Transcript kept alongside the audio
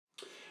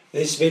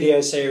This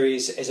video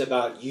series is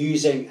about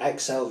using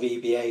Excel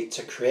VBA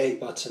to create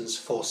buttons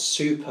for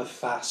super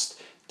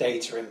fast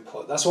data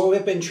input. That's what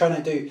we've been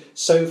trying to do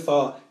so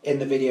far in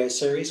the video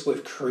series.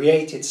 We've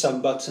created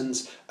some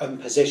buttons and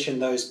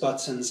positioned those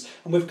buttons,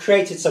 and we've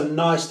created some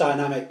nice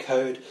dynamic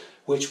code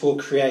which will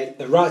create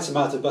the right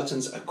amount of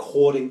buttons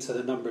according to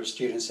the number of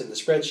students in the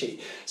spreadsheet.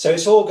 So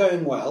it's all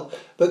going well,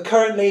 but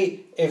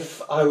currently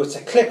if I were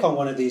to click on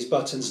one of these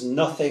buttons,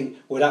 nothing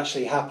would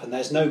actually happen.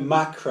 There's no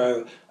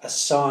macro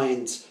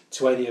assigned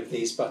to any of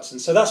these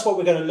buttons. So that's what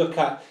we're going to look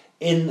at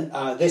in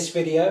this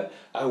video.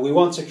 We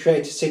want to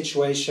create a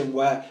situation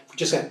where, if we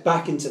just get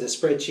back into the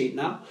spreadsheet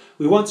now,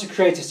 we want to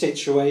create a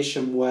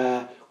situation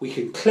where we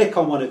can click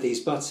on one of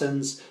these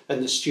buttons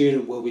and the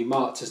student will be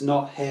marked as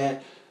not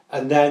here,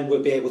 and then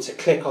we'll be able to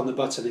click on the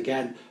button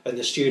again and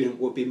the student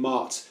will be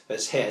marked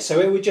as here. So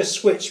it would just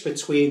switch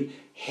between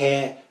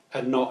here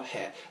and not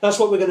here. That's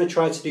what we're going to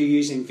try to do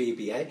using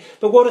VBA.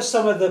 But what are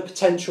some of the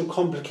potential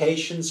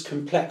complications,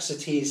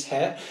 complexities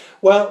here?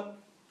 Well,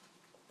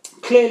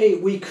 clearly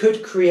we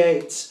could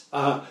create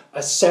a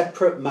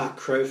separate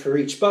macro for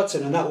each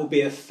button, and that will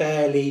be a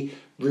fairly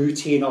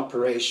routine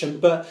operation,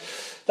 but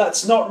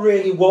that's not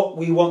really what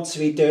we want to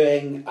be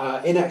doing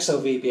in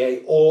Excel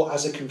VBA or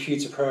as a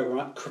computer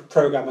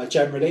programmer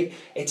generally.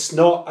 It's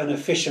not an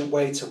efficient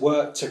way to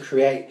work to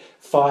create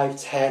 5,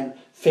 10,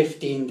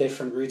 15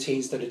 different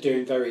routines that are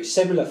doing very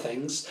similar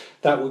things.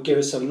 That would give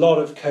us a lot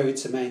of code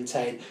to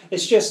maintain.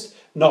 It's just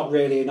not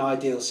really an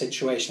ideal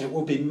situation. It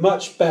would be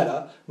much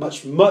better,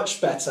 much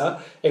better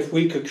if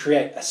we could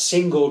create a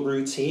single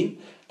routine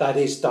that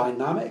is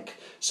dynamic.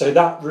 So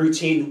that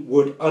routine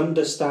would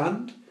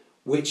understand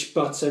which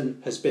button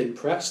has been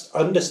pressed,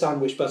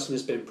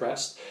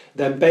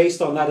 then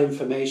based on that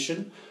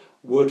information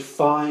would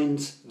find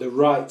the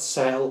right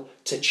cell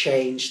to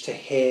change to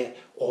here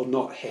or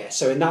not here.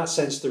 So in that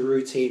sense the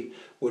routine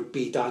would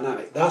be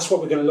dynamic. That's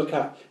what we're going to look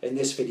at in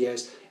this video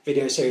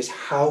series.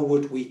 How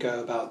would we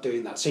go about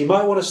doing that? So you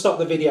might want to stop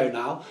the video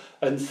now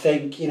and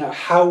think,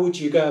 how would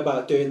you go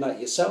about doing that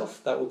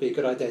yourself? That would be a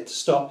good idea to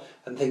stop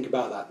and think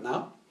about that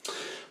now.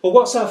 Well,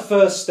 what's our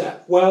first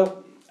step?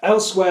 Well,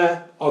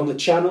 elsewhere on the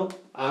channel,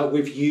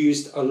 we've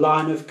used a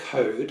line of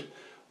code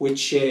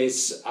which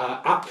is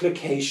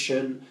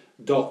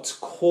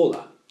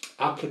application.caller.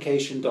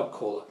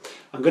 Application.caller.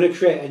 I'm going to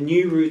create a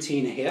new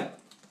routine here.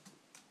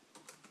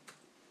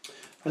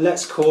 And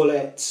let's call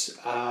it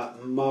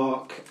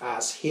mark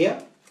as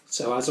here.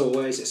 So as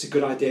always, it's a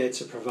good idea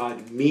to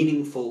provide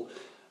meaningful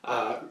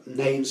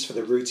names for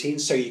the routine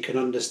so you can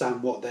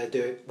understand what they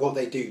do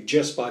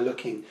just by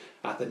looking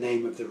at the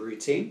name of the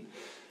routine.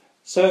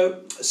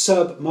 So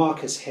sub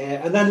markers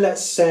here, and then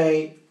let's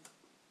say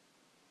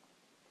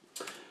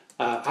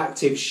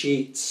active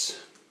sheets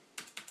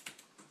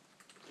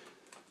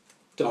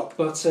dot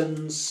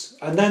buttons,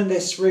 and then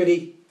this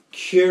really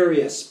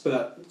curious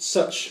but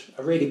such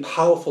a really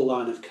powerful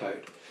line of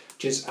code,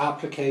 which is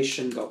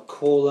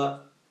application.caller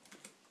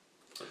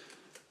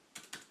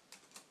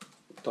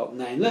dot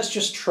name. Let's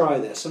just try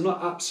this. I'm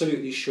not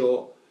absolutely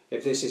sure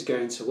if this is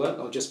going to work.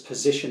 I'll just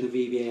position the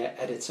VBA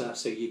editor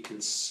so you can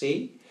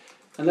see.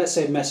 And let's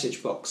say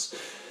message box.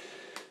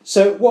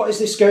 So what is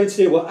this going to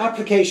do? Well,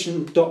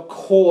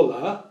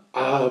 application.caller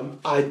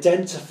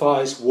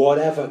identifies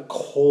whatever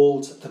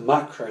called the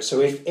macro.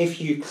 So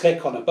if you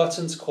click on a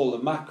button to call the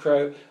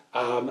macro,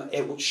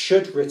 it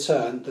should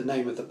return the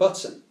name of the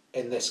button.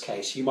 In this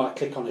case, you might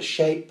click on a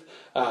shape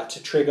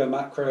to trigger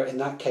macro. In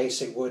that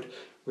case, it would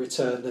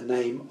return the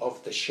name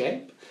of the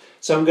shape.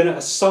 So I'm going to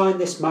assign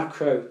this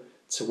macro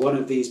to one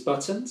of these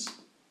buttons.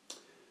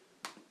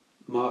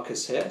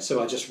 Markers here. So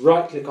I just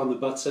right click on the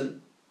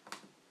button,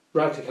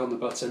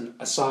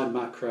 assign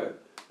macro,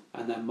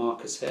 and then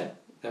markers here.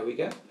 There we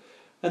go.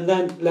 And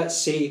then let's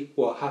see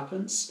what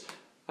happens.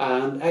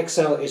 And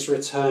Excel is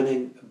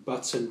returning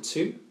button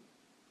 2.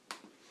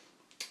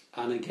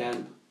 And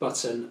again,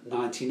 button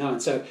 99.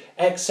 So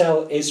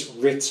Excel is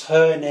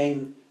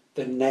returning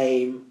the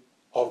name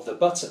of the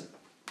button.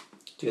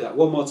 Do that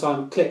one more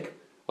time. Click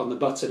on the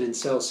button in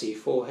cell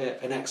C4 here,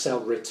 and Excel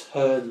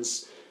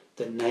returns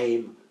the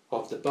name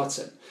of the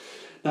button.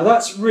 Now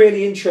that's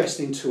really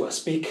interesting to us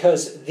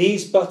because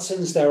these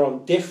buttons, they're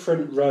on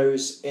different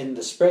rows in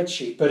the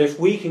spreadsheet, but if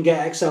we can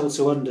get Excel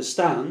to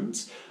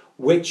understand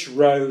which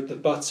row the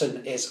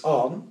button is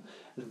on,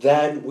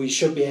 then we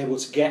should be able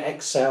to get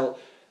Excel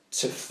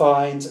to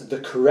find the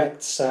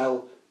correct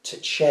cell to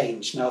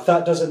change. Now if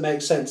that doesn't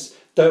make sense,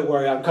 don't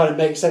worry, I'm kind of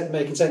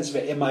making sense of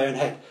it in my own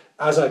head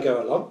as I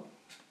go along.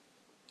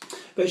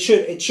 But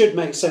it should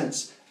make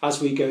sense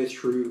as we go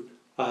through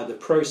the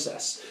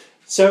process.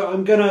 So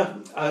I'm going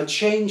to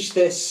change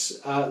this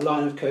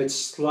line of code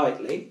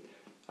slightly,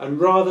 and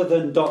rather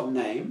than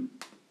 .name,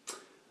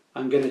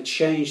 I'm going to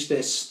change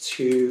this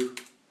to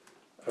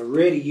a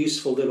really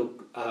useful little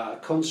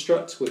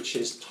construct, which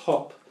is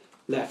top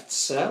left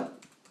cell,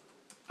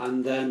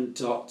 and then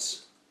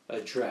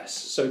 .address.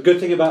 So a good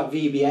thing about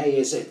VBA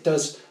is it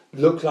does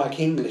look like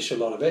English, a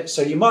lot of it.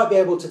 So you might be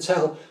able to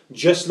tell,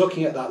 just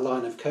looking at that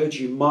line of code,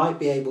 you might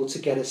be able to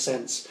get a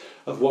sense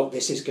of what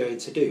this is going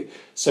to do.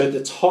 So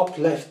the top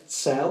left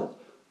cell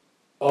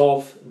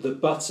of the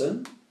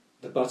button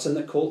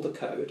that called the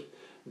code,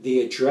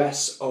 the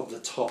address of the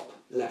top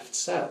left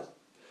cell.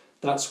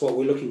 That's what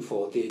we're looking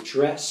for, the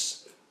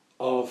address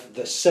of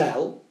the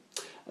cell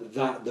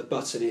that the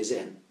button is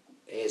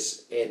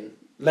in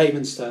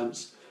layman's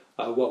terms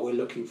what we're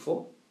looking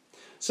for.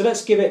 So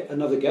let's give it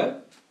another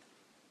go.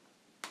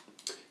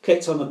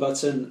 Clicked on the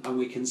button and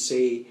we can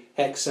see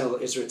Excel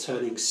is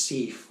returning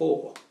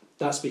C4.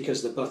 That's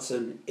because the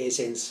button is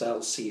in cell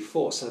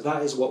C4. So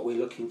that is what we're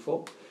looking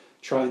for.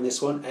 Trying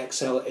this one,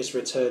 Excel is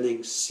returning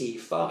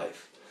C5.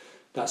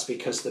 That's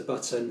because the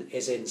button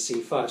is in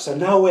C5. So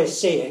now we're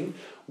seeing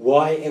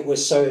why it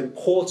was so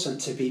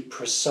important to be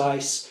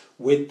precise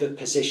with the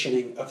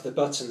positioning of the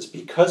buttons.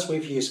 Because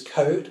we've used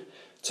code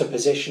to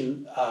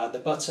position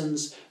the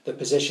buttons, the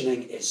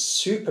positioning is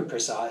super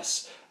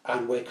precise,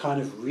 and we're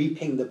kind of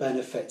reaping the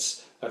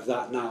benefits of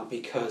that now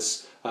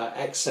because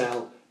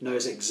Excel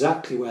knows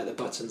exactly where the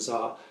buttons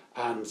are,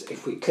 and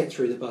if we click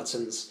through the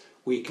buttons,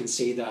 we can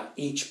see that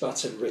each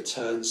button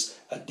returns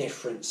a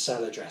different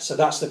cell address. So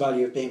that's the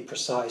value of being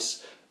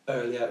precise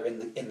earlier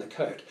in the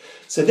code.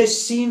 So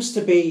this seems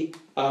to be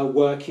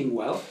working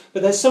well,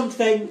 but there's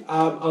something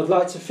I'd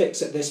like to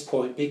fix at this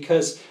point,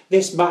 because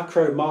this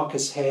macro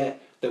markers here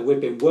that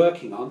we've been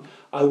working on,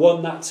 I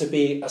want that to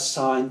be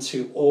assigned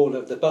to all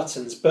of the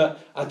buttons, but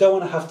I don't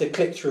want to have to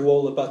click through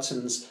all the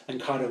buttons and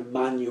kind of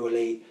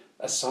manually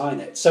assign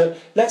it. So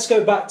let's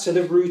go back to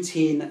the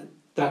routine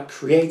that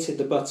created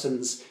the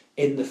buttons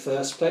in the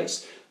first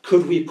place.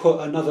 Could we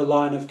put another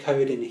line of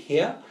code in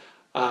here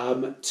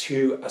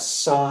to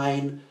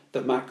assign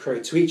the macro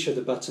to each of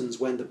the buttons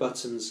when the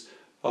buttons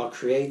are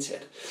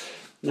created?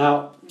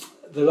 Now,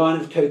 the line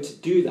of code to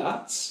do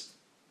that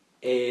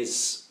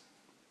is,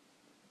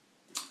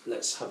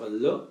 let's have a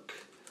look.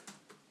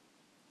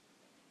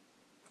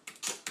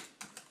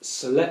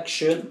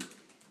 Selection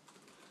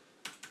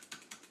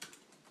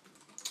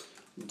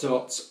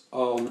dot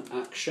on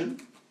action.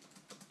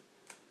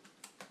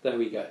 There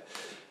we go.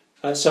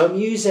 So I'm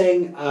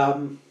using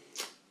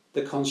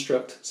the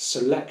construct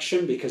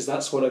selection because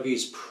that's what I've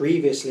used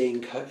previously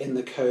in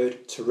the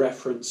code to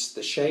reference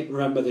the shape.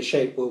 Remember, the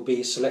shape will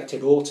be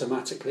selected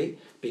automatically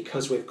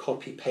because we've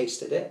copy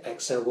pasted it.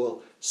 Excel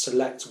will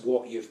select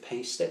what you've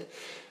pasted.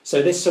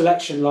 So this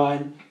selection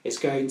line is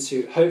going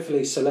to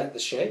hopefully select the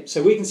shape.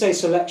 So we can say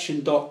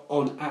selection dot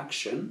on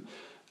action,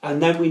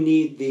 and then we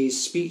need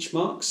these speech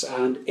marks,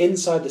 and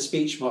inside the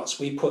speech marks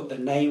we put the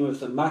name of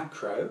the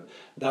macro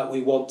that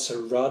we want to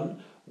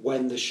run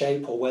when the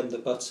shape or when the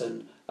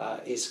button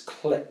is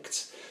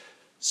clicked.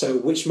 So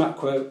which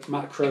macro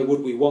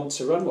would we want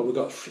to run? Well, we've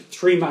got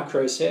three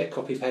macros here: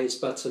 copy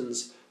paste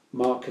buttons,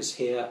 markers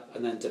here,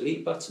 and then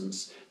delete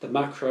buttons. The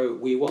macro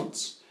we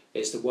want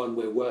is the one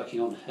we're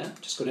working on here.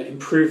 Just going to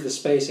improve the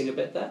spacing a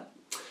bit there.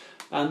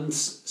 And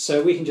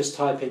so we can just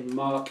type in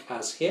mark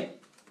as here.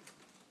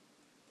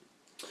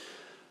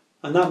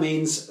 And that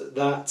means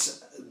that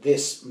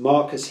this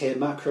markers here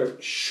macro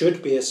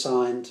should be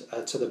assigned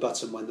to the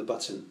button when the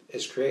button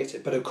is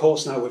created. But of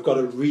course now we've got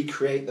to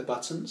recreate the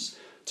buttons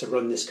to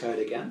run this code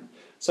again.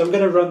 So I'm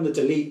going to run the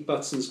delete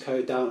buttons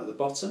code down at the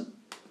bottom.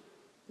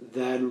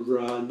 Then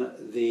run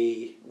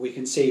we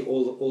can see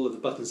all of the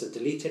buttons are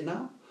deleted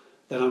now.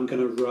 Then I'm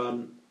going to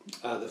run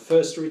the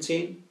first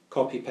routine,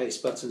 copy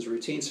paste buttons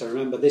routine. So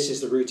remember, this is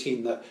the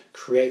routine that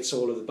creates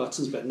all of the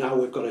buttons, but now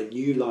we've got a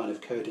new line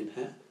of code in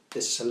here,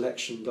 this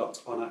selection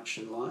dot on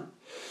action line.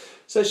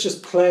 So let's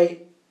just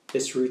play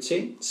this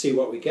routine, see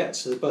what we get.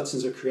 So the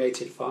buttons are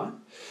created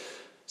fine.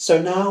 So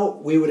now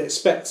we would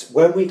expect,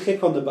 when we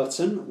click on the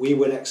button, we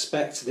would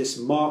expect this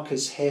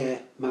markers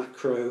here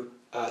macro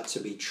to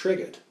be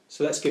triggered.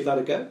 So let's give that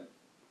a go.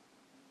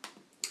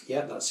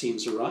 Yeah, that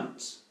seems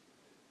right.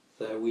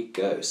 There we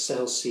go,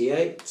 cell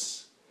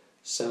C8,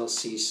 cell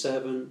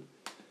C7,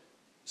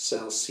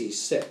 cell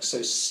C6.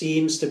 So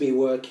seems to be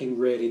working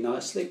really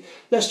nicely.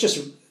 Let's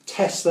just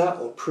test that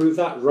or prove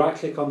that. Right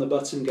click on the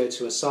button, go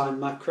to assign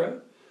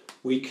macro.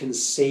 We can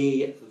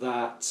see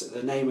that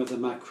the name of the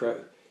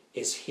macro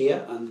is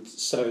here, and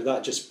so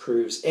that just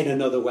proves in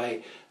another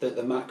way that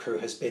the macro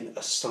has been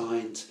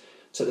assigned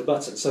to the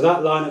button. So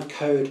that line of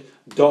code,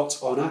 dot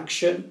on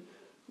action,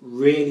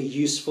 really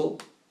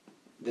useful.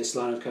 This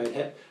line of code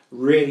here,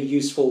 really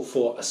useful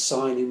for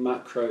assigning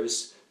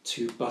macros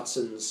to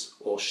buttons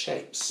or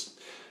shapes.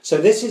 So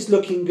this is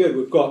looking good.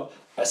 We've got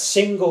a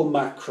single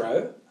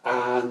macro,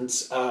 and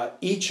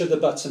each of the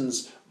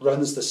buttons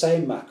runs the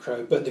same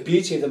macro, but the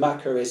beauty of the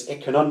macro is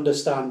it can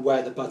understand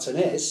where the button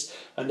is,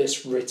 and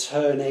it's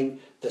returning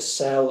the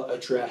cell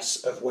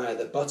address of where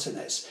the button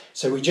is.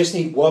 So we just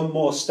need one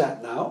more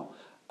step now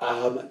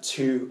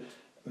to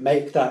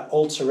make that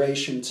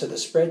alteration to the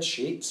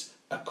spreadsheet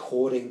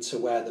according to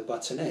where the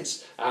button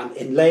is. And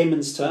in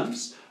layman's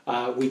terms,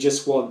 we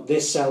just want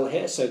this cell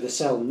here, so the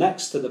cell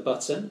next to the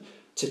button,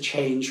 to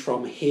change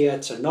from here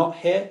to not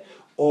here,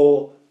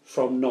 or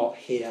from not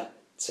here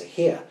to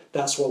here.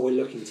 That's what we're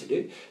looking to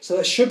do. So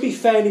that should be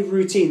fairly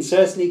routine,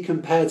 certainly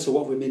compared to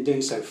what we've been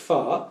doing so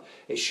far.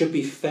 It should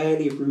be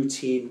fairly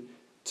routine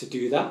to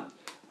do that.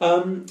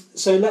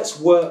 So let's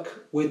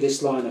work with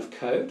this line of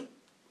code.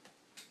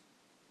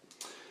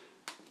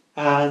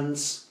 And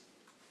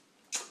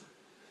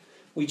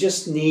we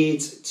just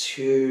need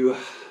to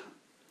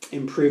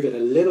improve it a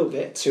little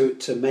bit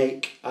to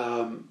make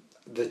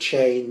the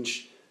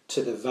change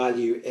to the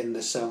value in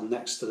the cell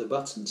next to the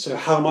button. So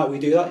how might we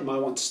do that? You might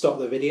want to stop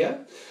the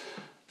video.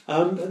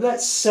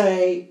 Let's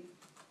say,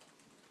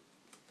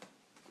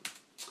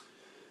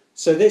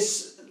 so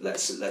this,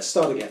 let's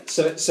start again.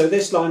 So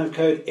this line of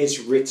code is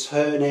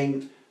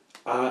returning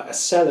a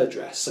cell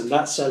address, and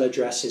that cell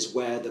address is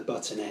where the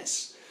button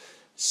is.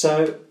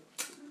 So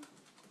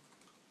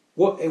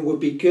what it would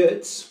be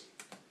good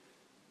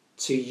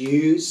to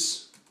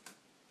use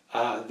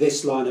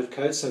this line of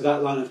code. So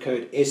that line of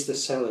code is the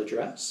cell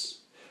address.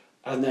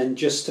 And then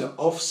just to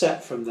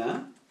offset from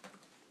there,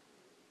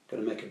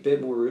 going to make a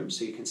bit more room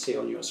so you can see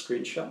on your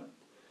screenshot.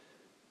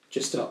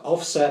 Just to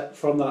offset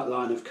from that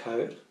line of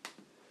code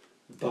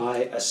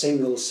by a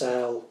single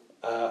cell,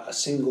 a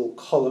single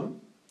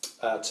column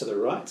to the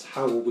right.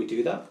 How will we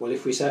do that? Well,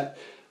 if we set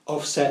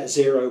offset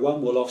 0,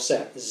 1, we'll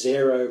offset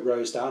 0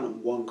 rows down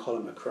and 1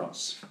 column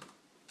across.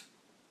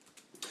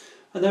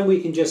 And then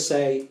we can just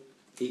say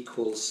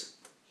equals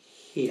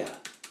here.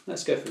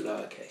 Let's go for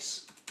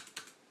lowercase.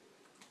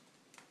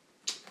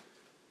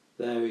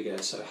 There we go.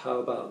 So how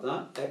about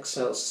that?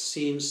 Excel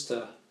seems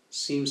to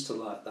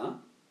like that.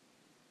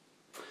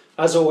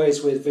 As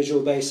always with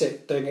Visual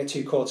Basic, don't get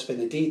too caught up in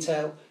the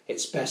detail.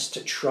 It's best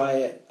to try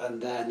it, and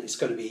then it's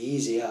going to be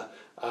easier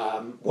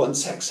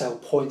once Excel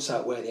points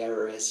out where the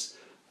error is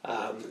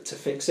to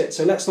fix it.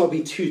 So let's not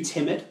be too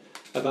timid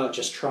about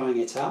just trying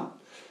it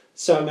out.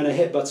 So I'm going to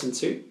hit button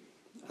 2,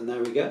 and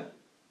there we go.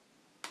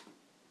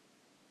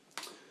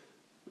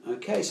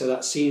 Okay, so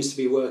that seems to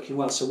be working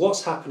well. So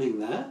what's happening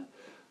there?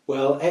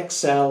 Well,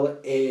 Excel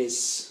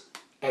is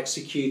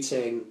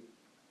executing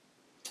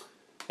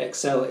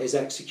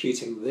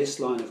this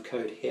line of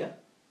code here,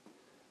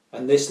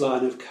 and this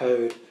line of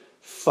code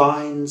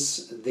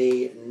finds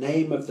the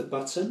name of the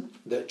button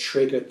that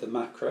triggered the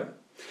macro.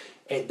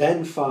 It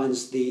then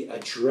finds the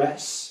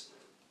address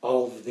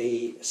of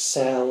the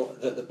cell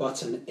that the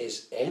button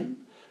is in,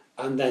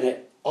 and then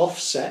it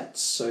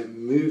offsets, so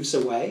moves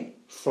away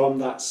from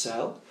that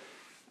cell,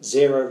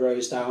 0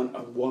 rows down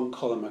and 1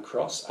 column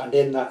across, and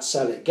in that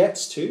cell it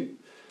gets to,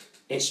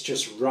 it's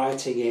just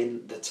writing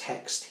in the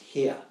text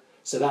here.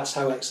 So that's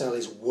how Excel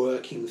is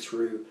working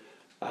through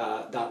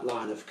that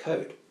line of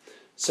code.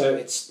 So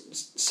it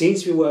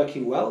seems to be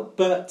working well,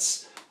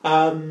 but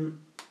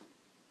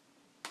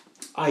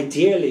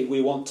ideally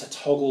we want to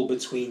toggle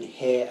between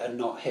here and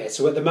not here.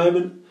 So at the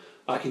moment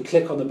I can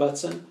click on the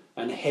button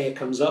and here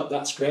comes up,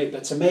 that's great,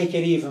 but to make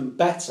it even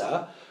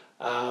better,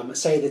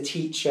 say the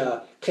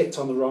teacher clicked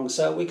on the wrong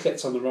cell, we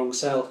clicked on the wrong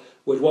cell,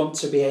 we'd want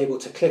to be able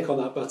to click on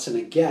that button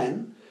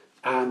again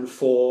and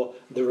for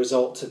the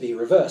result to be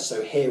reversed.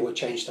 So here would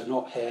change to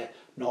not here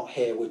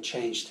would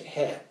change to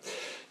here.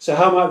 So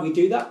how might we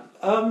do that?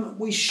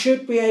 We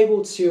should be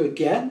able to,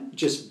 again,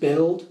 just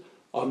build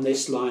on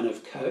this line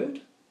of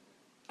code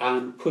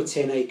and put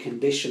in a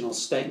conditional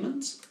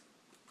statement.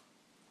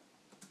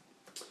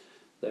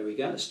 There we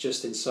go, it's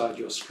just inside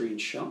your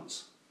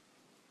screenshot.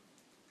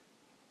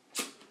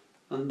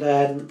 And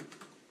then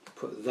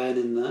put then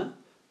in there.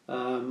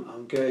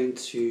 I'm going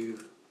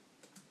to,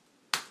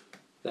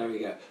 there we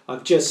go.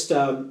 I've just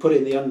put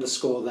in the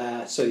underscore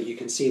there so you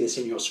can see this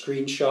in your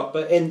screenshot,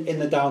 but in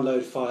the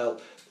download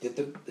file,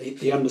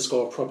 the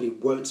underscore probably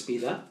won't be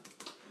there.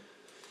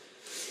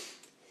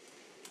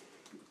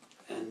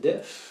 And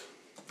if.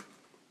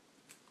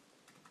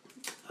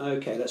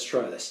 Okay, let's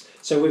try this.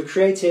 So we've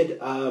created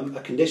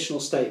a conditional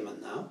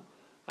statement now,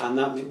 and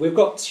that means we've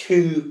got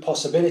two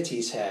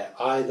possibilities here.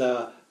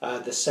 Either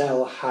the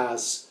cell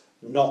has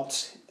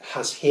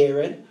here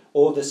in,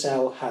 or the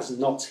cell has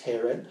not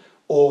here in,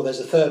 or there's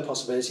a third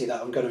possibility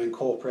that I'm going to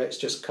incorporate. It's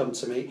just come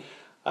to me.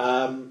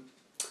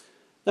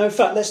 No, in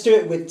fact, let's do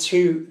it with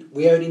two.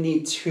 We only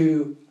need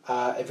two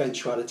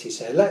eventualities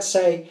here. Let's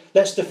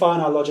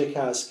define our logic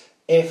as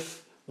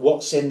if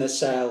what's in the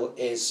cell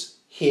is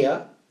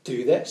here,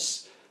 do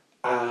this,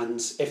 and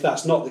if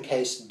that's not the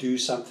case, do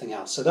something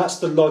else. So that's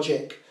the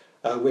logic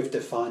we've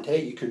defined here.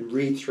 You can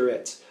read through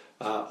it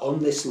on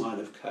this line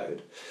of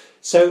code.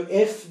 So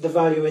if the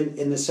value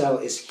in the cell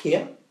is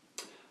here,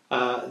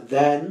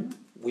 then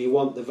we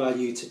want the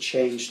value to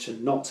change to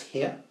not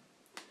here.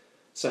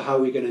 So how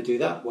are we going to do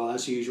that? Well,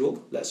 as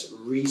usual, let's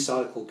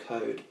recycle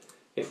code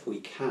if we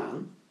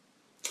can.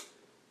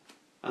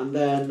 And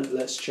then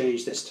let's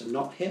change this to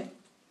not here.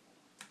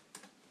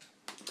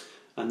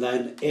 And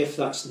then if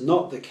that's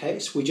not the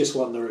case, we just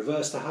want the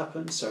reverse to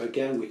happen. So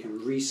again, we can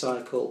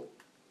recycle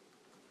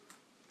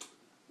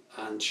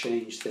and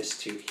change this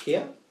to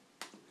here.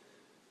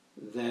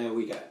 There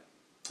we go.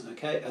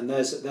 Okay, and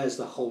there's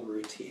the whole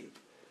routine.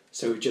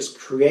 So we've just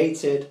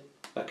created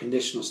a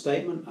conditional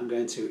statement, I'm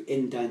going to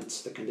indent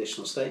the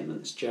conditional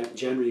statement. It's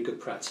generally good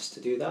practice to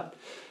do that.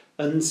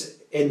 And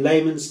in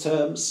layman's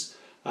terms,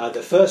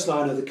 the first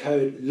line of the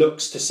code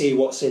looks to see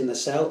what's in the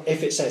cell.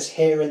 If it says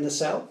here in the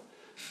cell,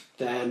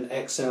 then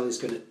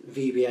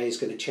VBA is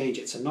going to change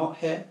it to not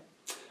here.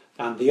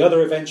 And the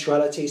other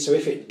eventuality, so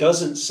if it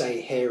doesn't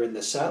say here in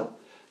the cell,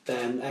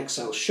 then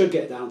Excel should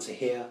get down to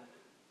here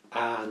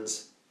and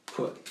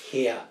put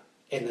here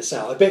in the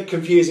cell. A bit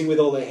confusing with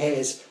all the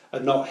here's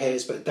and not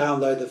here's, but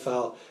download the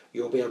file,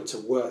 you'll be able to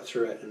work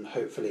through it and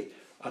hopefully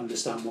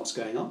understand what's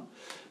going on.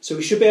 So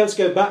we should be able to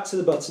go back to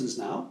the buttons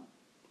now,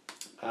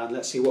 and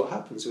let's see what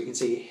happens. We can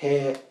see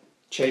here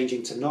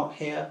changing to not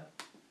here.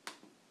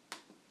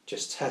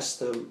 Just test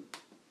them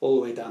all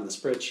the way down the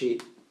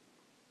spreadsheet.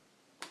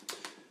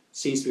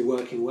 Seems to be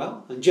working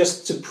well. And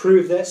just to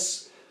prove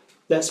this,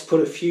 let's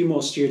put a few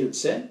more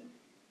students in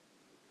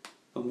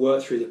and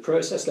work through the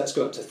process. Let's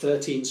go up to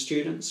 13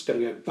 students. Going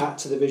to go back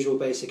to the Visual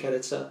Basic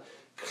Editor,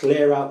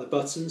 clear out the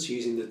buttons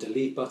using the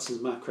delete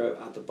buttons macro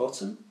at the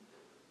bottom.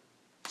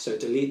 So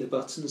delete the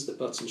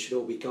buttons should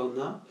all be gone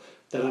now.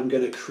 Then I'm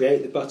going to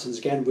create the buttons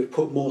again. We've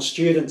put more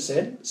students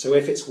in, so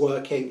if it's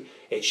working,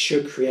 it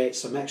should create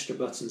some extra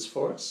buttons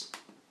for us.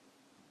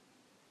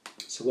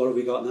 So what have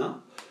we got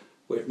now?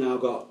 We've now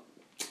got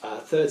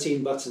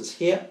 13 buttons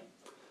here,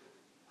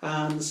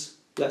 and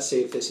let's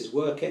see if this is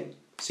working.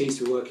 Seems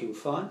to be working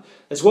fine.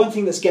 There's one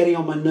thing that's getting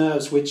on my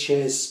nerves, which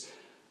is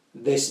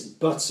this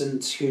button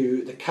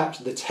to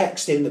the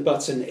text in the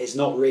button is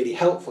not really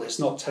helpful. It's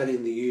not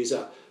telling the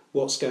user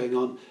what's going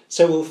on.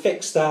 So we'll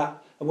fix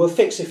that, and we'll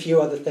fix a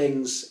few other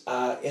things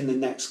in the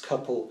next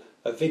couple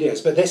of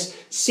videos. But this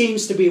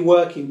seems to be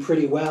working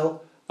pretty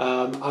well.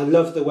 I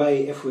love the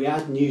way if we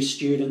add new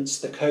students,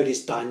 the code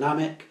is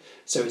dynamic.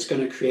 So it's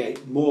going to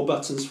create more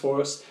buttons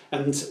for us.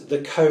 And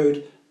the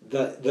code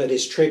that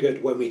is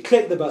triggered when we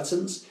click the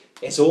buttons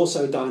is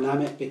also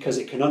dynamic because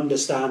it can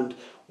understand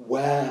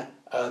where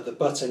the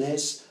button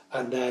is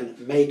and then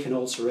make an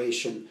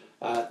alteration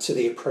to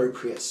the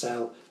appropriate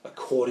cell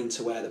according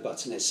to where the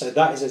button is. So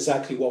that is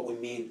exactly what we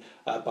mean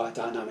by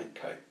dynamic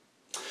code.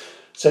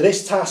 So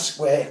this task,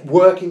 we're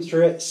working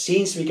through it,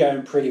 seems to be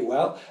going pretty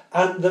well.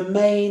 And the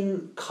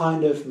main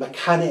kind of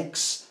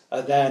mechanics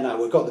are there now.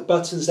 We've got the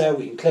buttons there,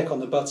 we can click on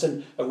the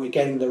button and we're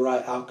getting the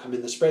right outcome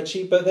in the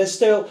spreadsheet. But there's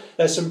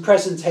some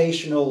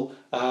presentational,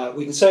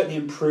 we can certainly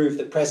improve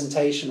the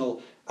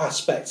presentational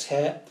aspects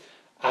here.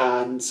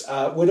 And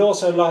we'd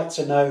also like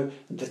to know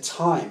the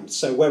time.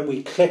 So when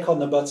we click on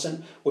the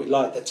button, we'd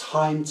like the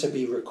time to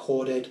be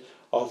recorded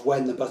of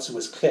when the button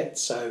was clicked.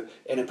 So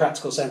in a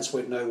practical sense,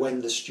 we'd know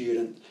when the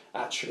student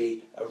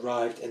actually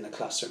arrived in the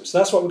classroom. So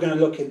that's what we're going to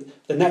look in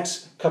the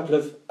next couple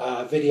of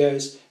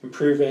videos,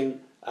 improving,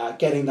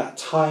 getting that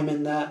time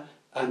in there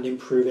and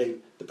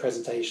improving the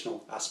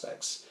presentational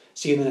aspects.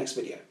 See you in the next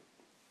video.